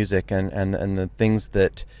making music and the things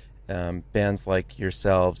that bands like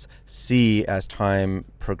yourselves see as time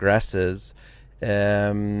progresses,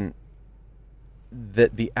 that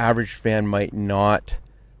the average fan might not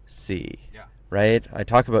see. Yeah. Right? I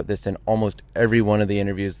talk about this in almost every one of the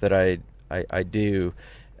interviews that I do,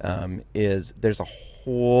 is there's a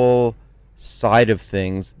whole side of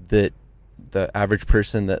things that the average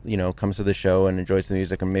person that, you know, comes to the show and enjoys the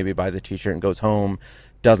music and maybe buys a t-shirt and goes home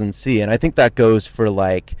doesn't see. And I think that goes for,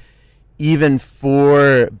 like, even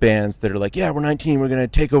for bands that are like, yeah, we're 19, we're going to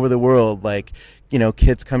take over the world. Like, you know,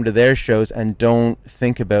 kids come to their shows and don't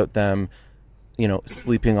think about them, you know,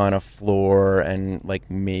 sleeping on a floor and, like,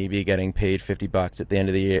 maybe getting paid $50 at the end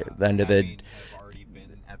of the year. I've already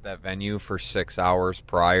been at that venue for 6 hours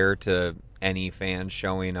prior to any fans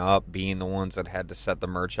showing up, being the ones that had to set the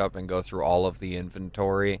merch up and go through all of the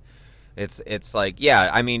inventory. It's like, yeah,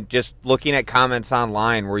 I mean, just looking at comments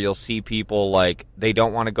online where you'll see people, like, they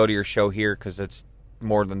don't want to go to your show here because it's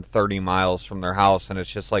more than 30 miles from their house, and it's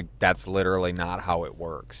just like, that's literally not how it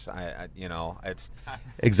works. You know, it's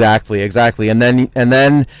exactly. And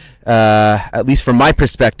then at least from my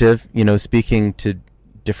perspective, you know, speaking to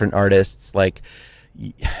different artists, like,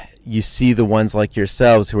 you see the ones like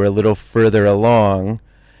yourselves who are a little further along,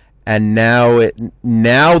 and now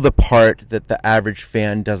the part that the average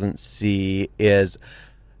fan doesn't see is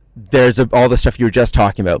there's all the stuff you were just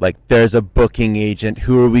talking about. Like, there's a booking agent.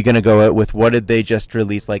 Who are we going to go out with? What did they just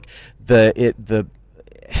release? Like,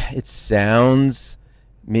 it sounds,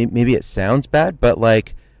 maybe it sounds bad, but,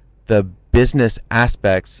 like, the business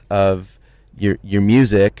aspects of, your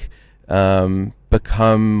music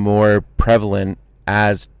become more prevalent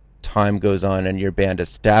as time goes on and your band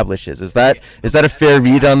establishes. Is that a fair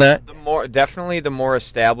read on that? The more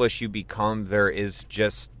established you become, there is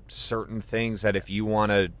just certain things that if you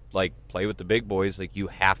want to like play with the big boys, like you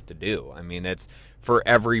have to do. I mean, it's for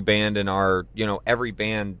every band in our, every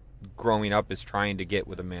band growing up is trying to get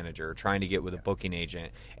with a manager, trying to get with a booking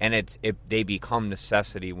agent, and they become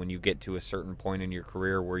necessity when you get to a certain point in your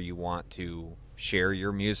career where you want to share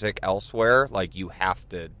your music elsewhere. Like you have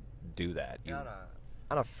to do that.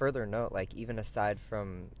 On a further note, like even aside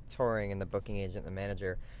from touring and the booking agent and the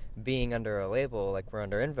manager, being under a label like we're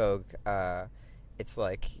under In Vogue, it's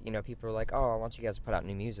like, people are like, oh, I want you guys to put out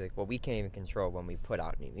new music. Well, we can't even control when we put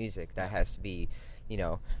out new music. That has to be,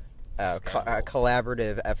 a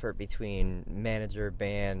collaborative effort between manager,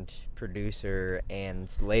 band, producer,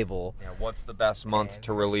 and label. Yeah, what's the best month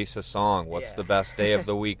to release a song? What's the best day of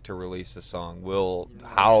the week to release a song?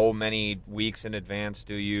 How many weeks in advance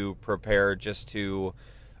do you prepare just to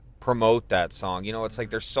promote that song? It's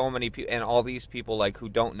like there's so many people, and all these people like who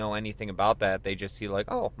don't know anything about that. They just see like,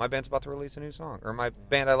 oh, my band's about to release a new song, or my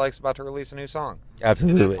band I like's about to release a new song.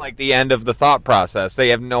 Absolutely. It's like the end of the thought process. They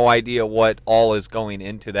have no idea what all is going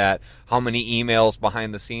into that. How many emails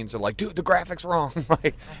behind the scenes are like, dude, the graphic's wrong.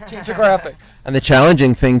 Like, change the graphic. And the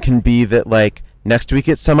challenging thing can be that like next week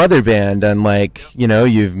it's some other band, and like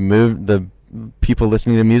you've moved, the people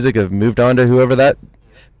listening to music have moved on to whoever that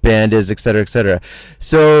band is, et cetera, et cetera.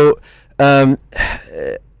 So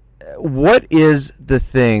what is the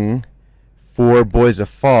thing for Boys of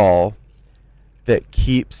Fall that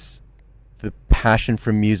keeps the passion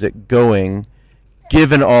for music going,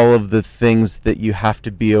 given all of the things that you have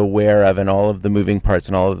to be aware of and all of the moving parts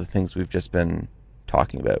and all of the things we've just been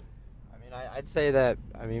talking about? I mean, I'd say that,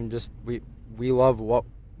 just we love what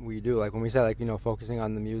we do. Like when we say, like, focusing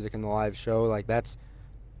on the music and the live show, like that's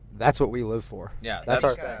what we live for. Yeah,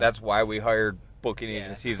 that's why we hired booking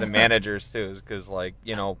agencies and managers too, is because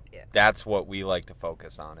that's what we like to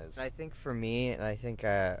focus on. Is I think for me, and I think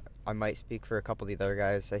I might speak for a couple of the other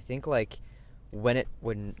guys, I think like when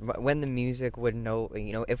the music would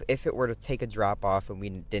if it were to take a drop off and we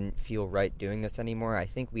didn't feel right doing this anymore, I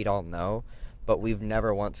think we'd all know, but we've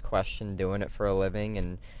never once questioned doing it for a living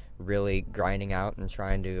and really grinding out and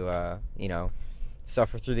trying to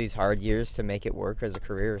suffer through these hard years to make it work as a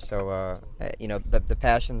career. So the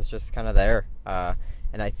passion's just kind of there,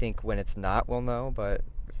 and I think when it's not, we'll know, but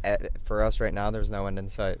for us right now there's no end in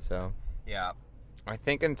sight. So yeah, I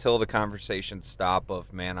think until the conversations stop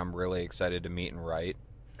of, man, I'm really excited to meet and write,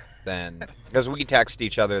 then because we text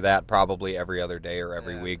each other that probably every other day or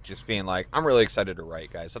every week, just being like, I'm really excited to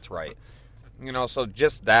write, guys, let's write. So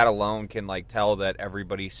just that alone can like tell that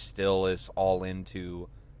everybody still is all into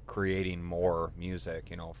creating more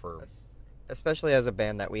music, for especially as a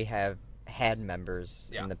band that we have had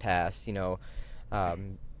members in the past,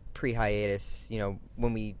 pre-hiatus,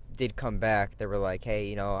 when we did come back, they were like,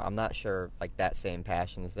 hey, I'm not sure like that same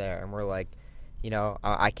passion is there, and we're like,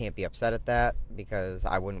 I can't be upset at that because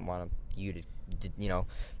I wouldn't want you to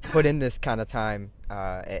put in this kind of time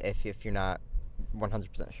if you're not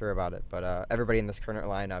 100% sure about it. But everybody in this current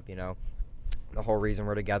lineup, the whole reason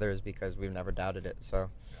we're together is because we've never doubted it. So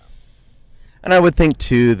And I would think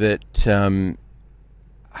too that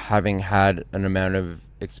having had an amount of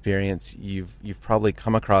experience, you've probably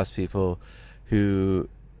come across people who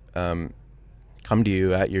come to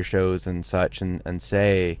you at your shows and such and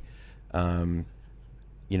say, I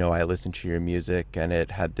listened to your music and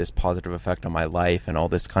it had this positive effect on my life and all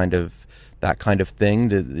this that kind of thing.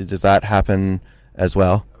 Does that happen as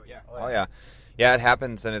well? Oh yeah, it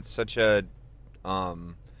happens, and it's such a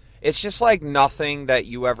it's just like nothing that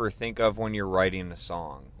you ever think of when you're writing a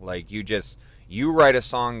song. Like you write a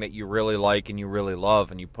song that you really like and you really love,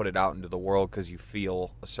 and you put it out into the world because you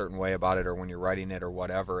feel a certain way about it, or when you're writing it or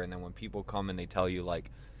whatever. And then when people come and they tell you like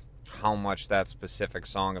how much that specific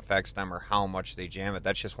song affects them or how much they jam it,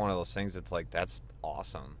 that's just one of those things. It's like, that's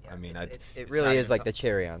awesome. Yeah, I mean, it really is like the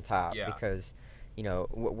cherry on top, because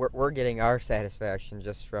we're getting our satisfaction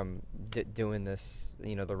just from doing this,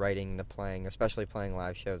 the writing, the playing, especially playing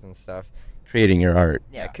live shows and stuff. Creating your art.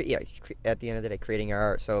 Yeah, at the end of the day, creating our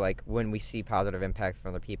art. So, like, when we see positive impact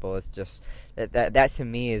from other people, it's just, that to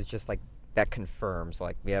me is just, like, that confirms,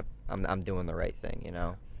 like, yep, I'm doing the right thing,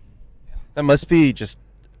 That must be just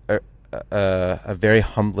a very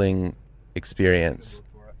humbling experience.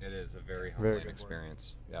 It is a very humbling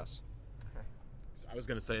experience, yes. I was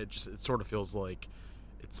going to say, it sort of feels like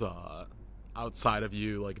it's outside of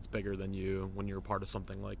you, like it's bigger than you when you're a part of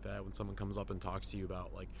something like that. When someone comes up and talks to you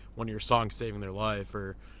about like one of your songs saving their life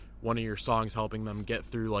or one of your songs helping them get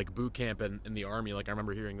through like boot camp in the Army. Like I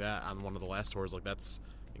remember hearing that on one of the last tours. Like that's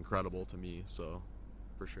incredible to me. So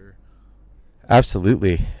for sure.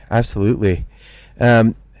 Absolutely.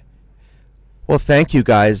 Well, thank you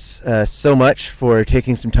guys so much for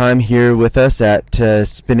taking some time here with us at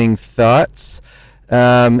Spinning Thoughts.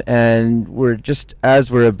 And we're just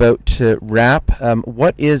as we're about to wrap,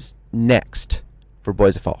 what is next for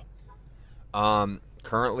Boys of Fall?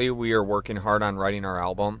 Currently, we are working hard on writing our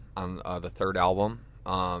album, on the third album.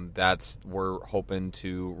 We're hoping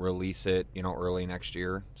to release it, early next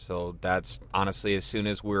year. So that's honestly, as soon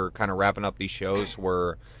as we're kind of wrapping up these shows,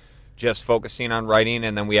 we're just focusing on writing,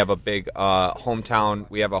 and then we have a big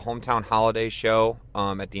hometown holiday show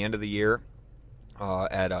at the end of the year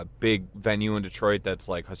at a big venue in Detroit that's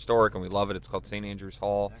like historic, and we love it. It's called St. Andrews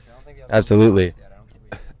Hall. Absolutely.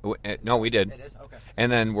 No, we did. It is? Okay.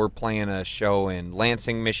 And then we're playing a show in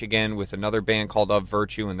Lansing, Michigan with another band called Of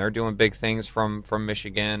Virtue, and they're doing big things from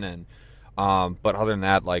Michigan. And but other than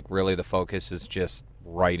that, like really the focus is just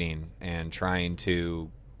writing and trying to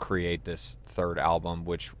create this third album,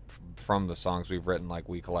 which from the songs we've written, like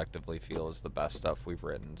we collectively feel is the best stuff we've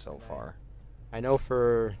written so far. I know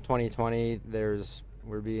for 2020,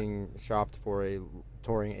 we're being shopped for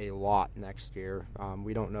touring a lot next year.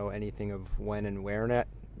 We don't know anything of when and where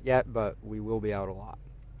yet, but we will be out a lot.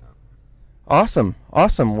 Awesome.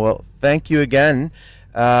 Well, thank you again.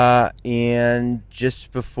 And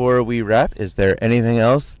just before we wrap, is there anything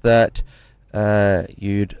else that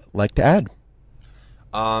you'd like to add?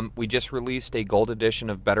 We just released a gold edition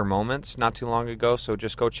of Better Moments not too long ago, so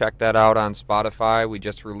just go check that out on Spotify. We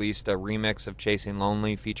just released a remix of Chasing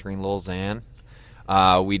Lonely featuring Lil Xan.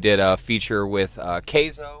 We did a feature with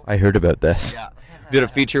Keizo. I heard about this. Yeah, did a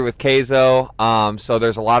feature with Keizo. So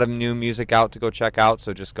there's a lot of new music out to go check out,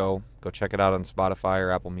 so just go check it out on Spotify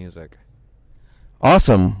or Apple Music.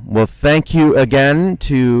 Awesome. Well, thank you again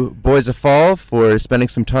to Boys of Fall for spending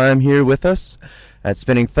some time here with us at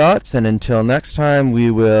Spinning Thoughts. And until next time,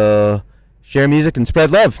 we will share music and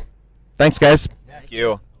spread love. Thanks, guys. Thank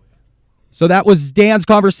you. So that was Dan's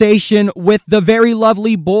conversation with the very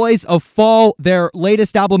lovely Boys of Fall. Their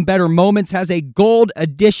latest album, Better Moments, has a gold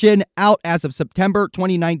edition out as of September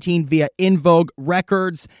 2019 via In Vogue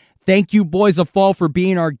Records. Thank you, Boys of Fall, for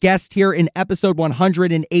being our guest here in episode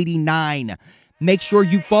 189. Make sure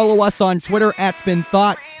you follow us on Twitter at Spin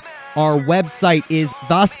Thoughts. Our website is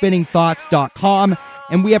thespinningthoughts.com,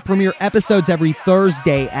 and we have premiere episodes every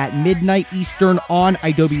Thursday at midnight Eastern on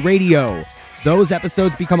Adobe Radio. Those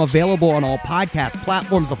episodes become available on all podcast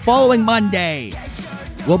platforms the following Monday.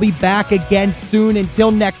 We'll be back again soon. Until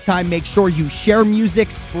next time, make sure you share music,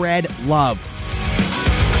 spread love.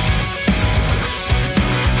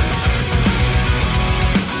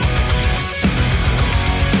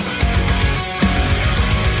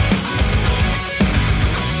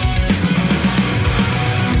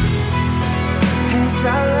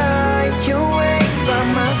 Inside